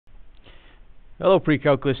Hello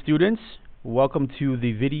pre-calculus students, welcome to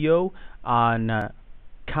the video on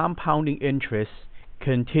compounding interest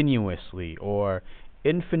continuously or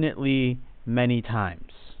infinitely many times.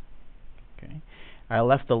 Okay. I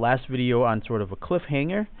left the last video on sort of a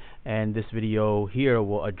cliffhanger, and this video here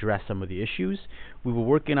will address some of the issues. We were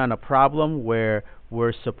working on a problem where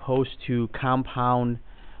we're supposed to compound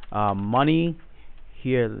money.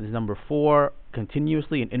 Here is number 4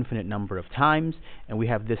 continuously an infinite number of times, and we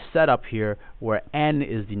have this setup here where n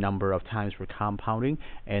is the number of times we're compounding,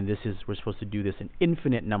 and we're supposed to do this an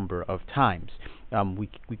infinite number of times.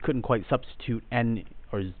 We couldn't quite substitute n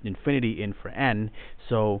or infinity in for n,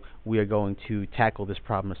 so we are going to tackle this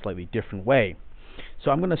problem a slightly different way.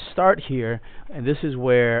 So I'm going to start here, and this is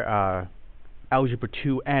where Algebra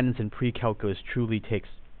 2 ends and pre-calculus truly takes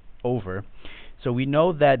over. So we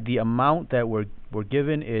know that the amount that we're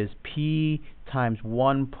given is p times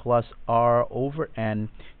 1 plus r over n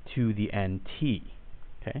to the nt.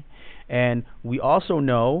 Okay, and we also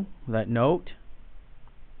know that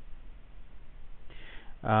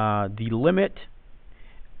the limit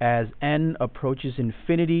as n approaches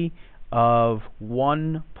infinity of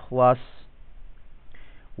 1 plus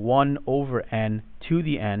 1 over n to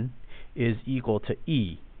the n is equal to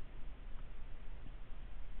e.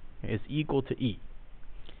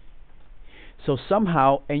 So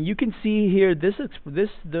somehow, and you can see here, this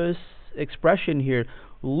expression here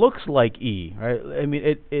looks like e, right? I mean,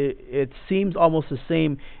 it seems almost the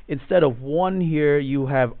same. Instead of 1 here, you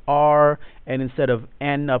have r, and instead of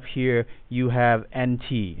n up here, you have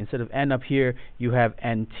nt. Instead of n up here, you have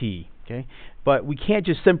nt. Okay, but we can't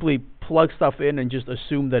just simply plug stuff in and just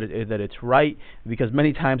assume that it's right, because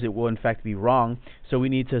many times it will in fact be wrong. So we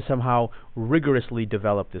need to somehow rigorously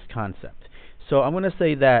develop this concept. So I'm going to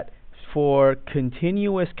say that for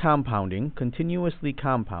continuously compounded,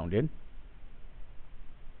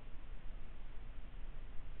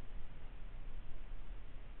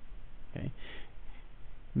 okay,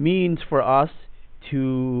 means for us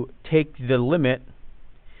to take the limit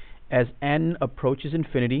as n approaches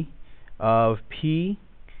infinity of p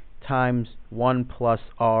times 1 plus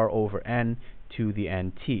r over n to the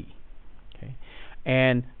nt. Okay,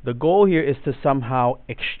 and the goal here is to somehow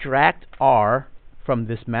extract r from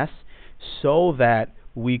this mess so that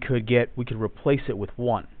we could replace it with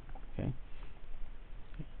 1. Okay,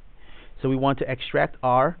 so we want to extract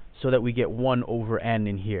r so that we get 1 over n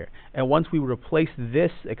in here. And once we replace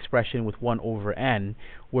this expression with 1 over n,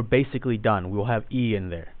 we're basically done. We'll have e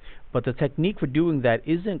in there. But the technique for doing that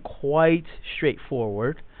isn't quite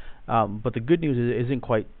straightforward, but the good news is it isn't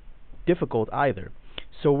quite difficult either.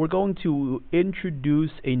 So we're going to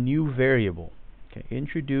introduce a new variable. Okay,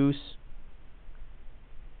 introduce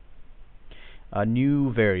a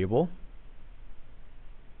new variable,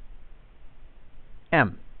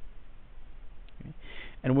 m. Okay.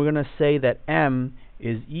 And we're going to say that m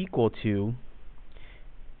is equal to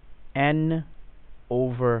n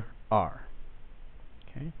over r.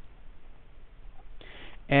 Okay.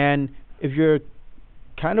 And if you're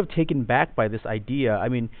kind of taken back by this idea, I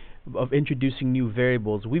mean, of introducing new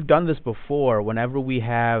variables, we've done this before. Whenever we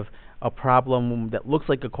have a problem that looks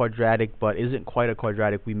like a quadratic but isn't quite a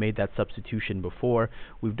quadratic, we made that substitution before.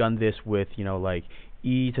 We've done this with, like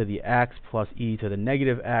e to the x plus e to the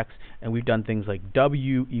negative x, and we've done things like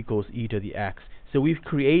w equals e to the x. So we've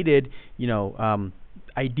created,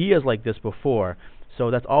 ideas like this before. So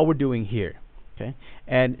that's all we're doing here. Okay,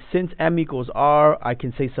 and since m equals r, I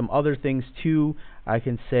can say some other things too. I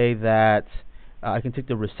can say that I can take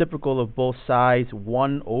the reciprocal of both sides.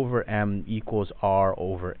 1 over m equals r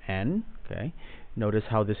over n. Okay, notice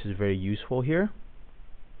how this is very useful here.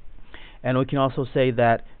 And we can also say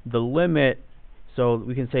that the limit, so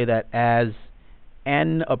we can say that as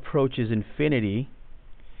n approaches infinity,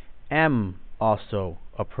 m also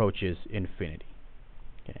approaches infinity.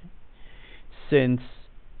 Okay, since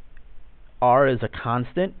r is a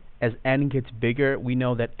constant, as n gets bigger, we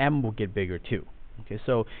know that m will get bigger too. Okay,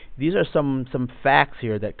 so these are some facts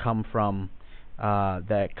here that come from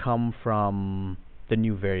the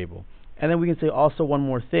new variable. And then we can say also one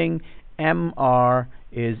more thing: mr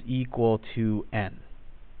is equal to n.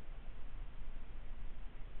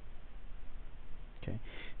 Okay,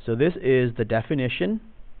 so this is the definition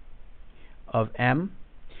of m.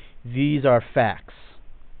 These are facts.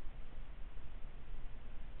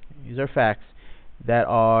 These are facts that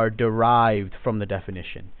are derived from the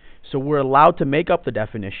definition. So we're allowed to make up the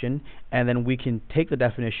definition, and then we can take the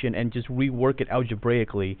definition and just rework it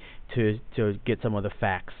algebraically to get some of the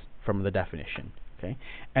facts from the definition. Okay,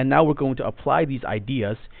 and now we're going to apply these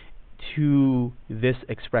ideas to this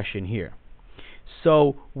expression here.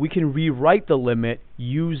 So we can rewrite the limit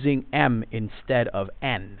using m instead of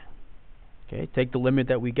n. Okay, take the limit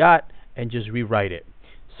that we got and just rewrite it.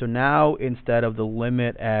 So now instead of the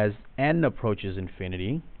limit as n approaches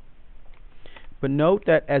infinity, but note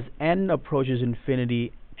that as n approaches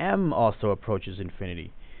infinity, m also approaches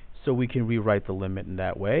infinity. So we can rewrite the limit in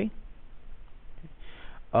that way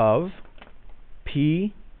of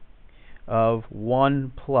p of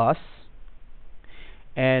 1 plus,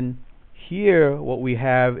 and here what we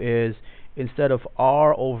have is, instead of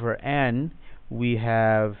r over n, we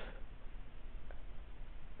have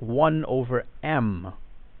 1 over m.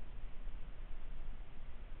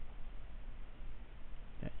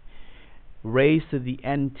 Raised to the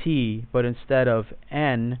nt, but instead of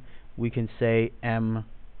n, we can say mr.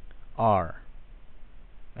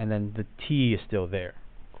 And then the t is still there,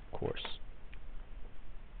 of course.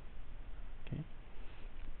 Okay.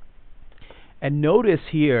 And notice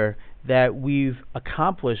here that we've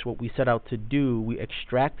accomplished what we set out to do. We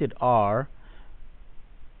extracted r,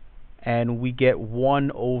 and we get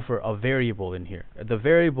 1 over a variable in here. The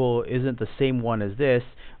variable isn't the same one as this,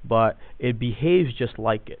 but it behaves just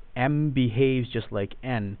like it. M behaves just like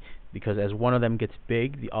n, because as one of them gets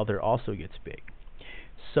big, the other also gets big.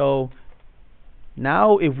 So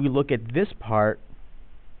now if we look at this part,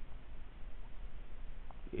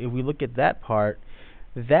 if we look at that part,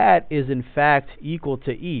 that is in fact equal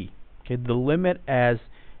to e. Okay, the limit as,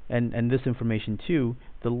 and this information too,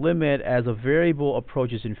 the limit as a variable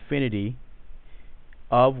approaches infinity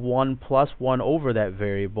of 1 plus 1 over that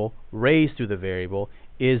variable raised to the variable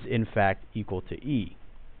is in fact equal to e.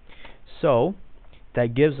 So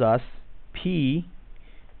that gives us p,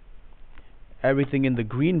 everything in the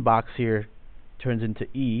green box here turns into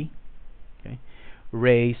e, okay,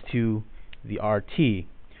 raised to the RT,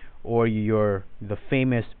 or the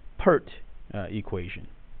famous PERT equation.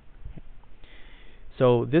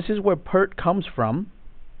 So this is where PERT comes from,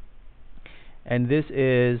 and this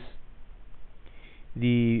is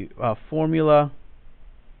the formula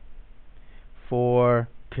for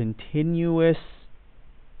continuous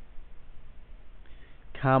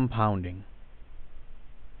compounding.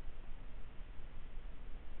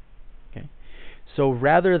 Okay. So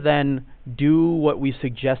rather than do what we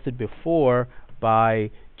suggested before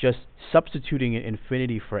by just substituting in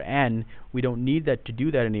infinity for n, we don't need that to do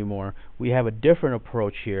that anymore. We have a different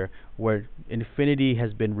approach here where infinity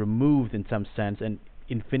has been removed in some sense and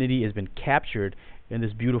infinity has been captured in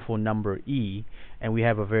this beautiful number e, and we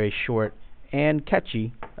have a very short and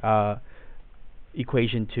catchy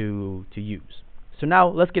equation to use. So now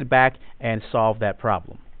let's get back and solve that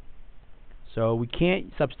problem. So we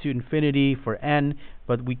can't substitute infinity for n,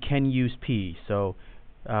 but we can use p. So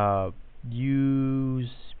use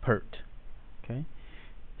PERT. Okay.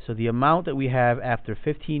 So the amount that we have after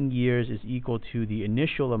 15 years is equal to the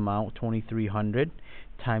initial amount, 2,300,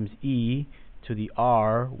 times e to the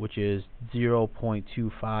r, which is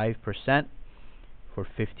 0.25% for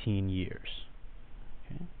 15 years.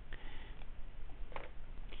 Okay.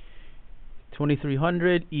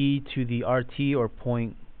 2,300 e to the RT, or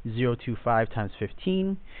 0.025 times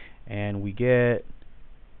 15, and we get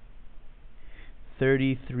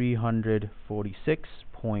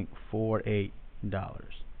 $3,346.48.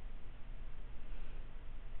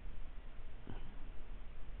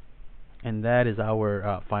 And that is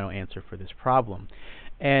our final answer for this problem.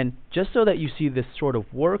 And just so that you see this sort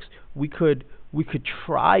of works, we could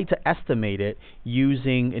try to estimate it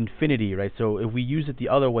using infinity, right? So if we use it the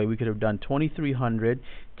other way, we could have done 2,300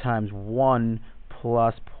 times 1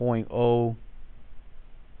 plus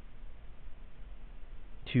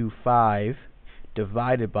 0.025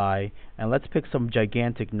 divided by, and let's pick some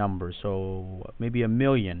gigantic numbers, so maybe 1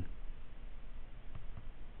 million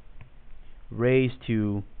raised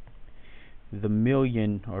to the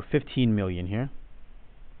million, or 15 million here.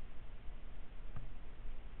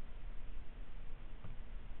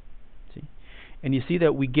 See? And you see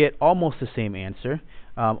that we get almost the same answer,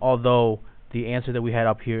 although the answer that we had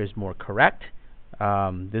up here is more correct.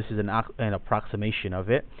 This is an approximation of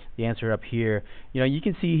it. The answer up here, you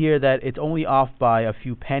can see here that it's only off by a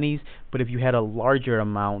few pennies, but if you had a larger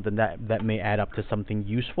amount, then that may add up to something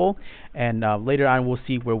useful. And later on we'll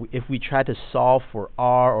see where if we try to solve for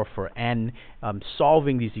r or for n,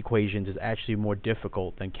 solving these equations is actually more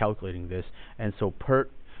difficult than calculating this, and so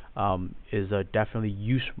PERT is a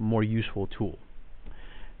definitely more useful tool.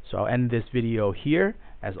 So I'll end this video here.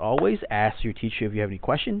 As always, ask your teacher if you have any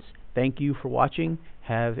questions. Thank you for watching.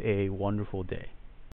 Have a wonderful day.